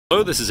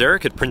Hello, this is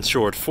Eric at Prince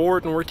George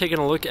Ford, and we're taking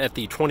a look at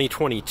the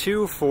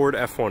 2022 Ford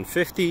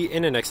F-150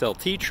 in an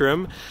XLT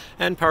trim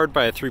and powered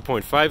by a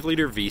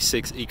 3.5-liter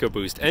V6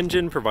 EcoBoost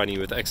engine, providing you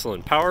with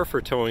excellent power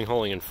for towing,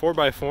 hauling, and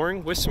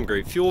 4x4ing with some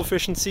great fuel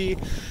efficiency,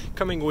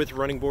 coming with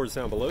running boards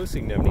down below so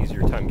you can have an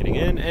easier time getting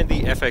in, and the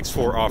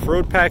FX4 Off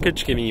Road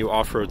Package, giving you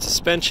off-road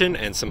suspension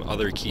and some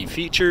other key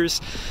features,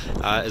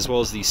 as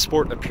well as the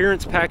Sport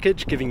Appearance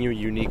Package, giving you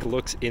unique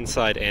looks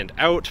inside and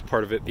out,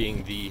 part of it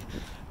being the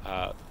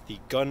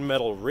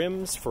gunmetal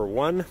rims for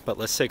one, but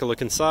let's take a look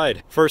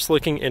inside. First,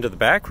 looking into the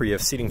back, where you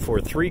have seating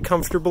for three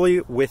comfortably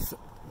with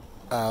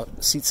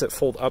seats that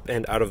fold up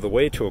and out of the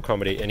way to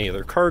accommodate any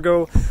other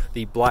cargo.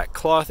 The black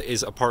cloth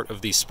is a part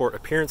of the Sport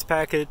Appearance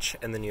Package,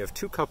 and then you have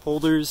two cup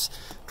holders,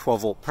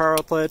 12-volt power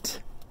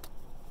outlet,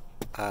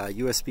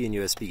 USB and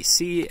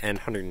USB-C, and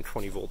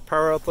 120-volt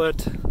power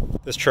outlet.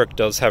 This truck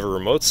does have a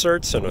remote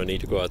start, so no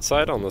need to go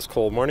outside on those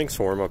cold mornings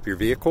to warm up your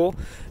vehicle.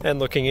 And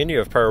looking in, you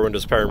have power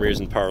windows, power mirrors,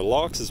 and power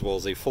locks, as well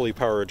as a fully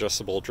power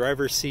adjustable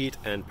driver's seat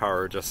and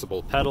power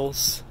adjustable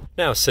pedals.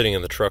 Now, sitting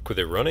in the truck with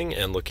it running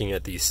and looking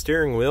at the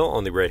steering wheel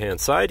on the right hand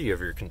side, you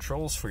have your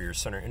controls for your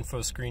center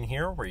info screen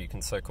here, where you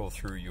can cycle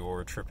through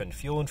your trip and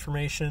fuel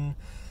information,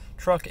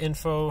 truck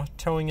info,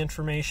 towing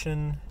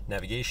information,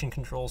 navigation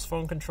controls,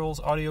 phone controls,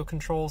 audio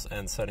controls,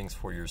 and settings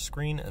for your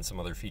screen and some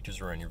other features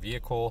around your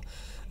vehicle,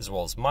 as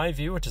well as My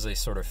View, which is a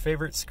sort of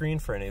favorite screen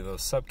for any of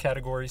those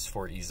subcategories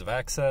for ease of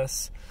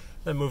access.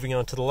 Then moving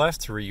on to the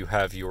left, where you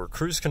have your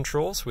cruise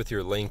controls with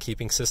your lane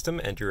keeping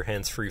system and your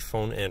hands-free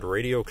phone and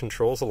radio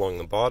controls along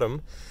the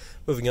bottom.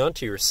 Moving on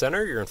to your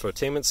center, your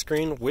infotainment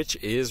screen, which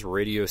is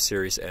radio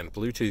series and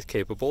Bluetooth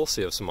capable,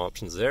 so you have some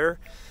options there.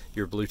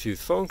 Your Bluetooth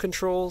phone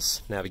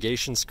controls,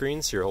 navigation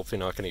screen, so you're hopefully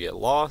not going to get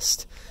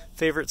lost,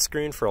 favorite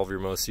screen for all of your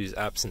most used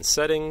apps and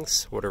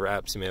settings, whatever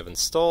apps you may have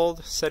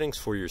installed, settings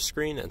for your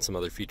screen and some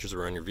other features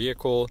around your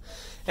vehicle,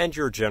 and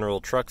your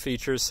general truck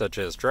features such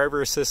as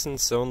driver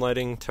assistance, zone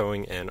lighting,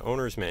 towing, and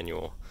owner's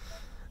manual.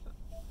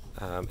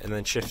 And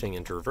then shifting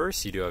into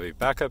reverse, you do have a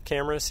backup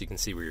camera so you can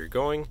see where you're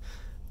going,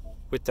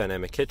 with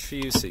dynamic hitch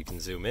view so you can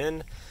zoom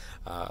in.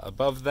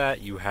 Above that,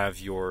 you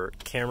have your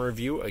camera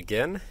view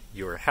again,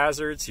 your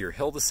hazards, your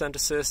hill descent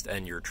assist,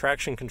 and your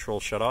traction control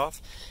shut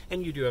off.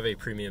 And you do have a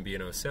premium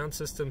B&O sound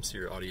system, so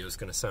your audio is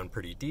going to sound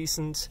pretty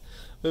decent.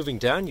 Moving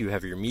down, you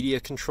have your media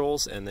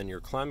controls and then your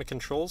climate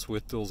controls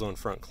with dual zone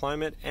front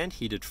climate and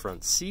heated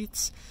front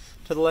seats.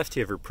 To the left,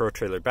 you have your Pro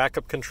Trailer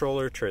backup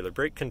controller, trailer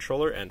brake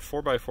controller, and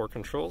 4x4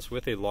 controls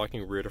with a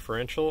locking rear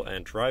differential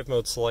and drive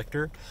mode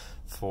selector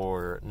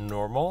for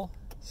normal,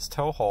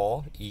 tow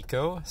haul,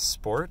 eco,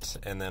 sport,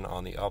 and then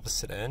on the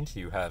opposite end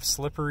you have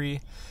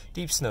slippery,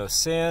 deep snow,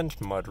 sand,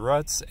 mud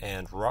ruts,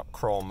 and rock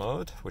crawl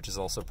mode, which is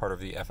also part of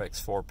the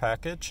FX4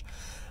 package.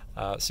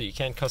 So you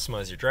can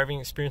customize your driving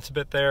experience a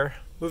bit there.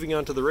 Moving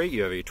on to the right,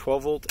 you have a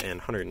 12-volt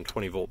and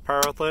 120-volt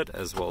power outlet,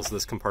 as well as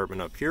this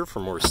compartment up here for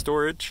more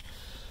storage.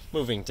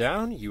 Moving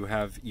down, you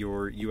have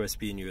your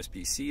USB and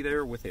USB-C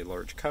there with a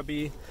large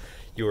cubby,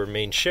 your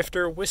main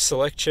shifter with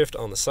select shift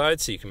on the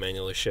side so you can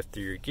manually shift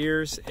through your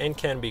gears, and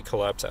can be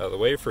collapsed out of the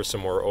way for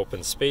some more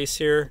open space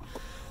here.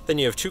 Then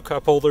you have two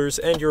cup holders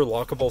and your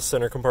lockable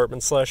center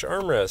compartment /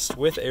 armrest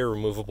with a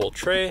removable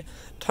tray.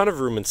 Ton of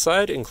room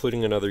inside,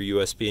 including another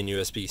USB and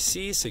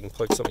USB-C, so you can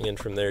plug something in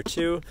from there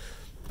too.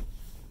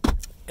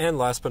 And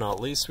last but not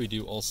least, we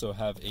do also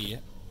have a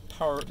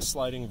power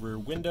sliding rear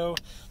window,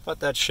 but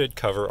that should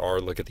cover our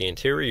look at the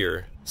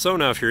interior. So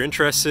now if you're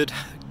interested,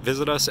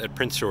 visit us at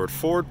Prince George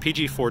Ford,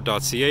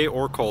 pgford.ca,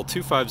 or call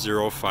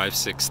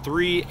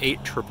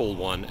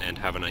 250-563-8111 and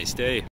have a nice day.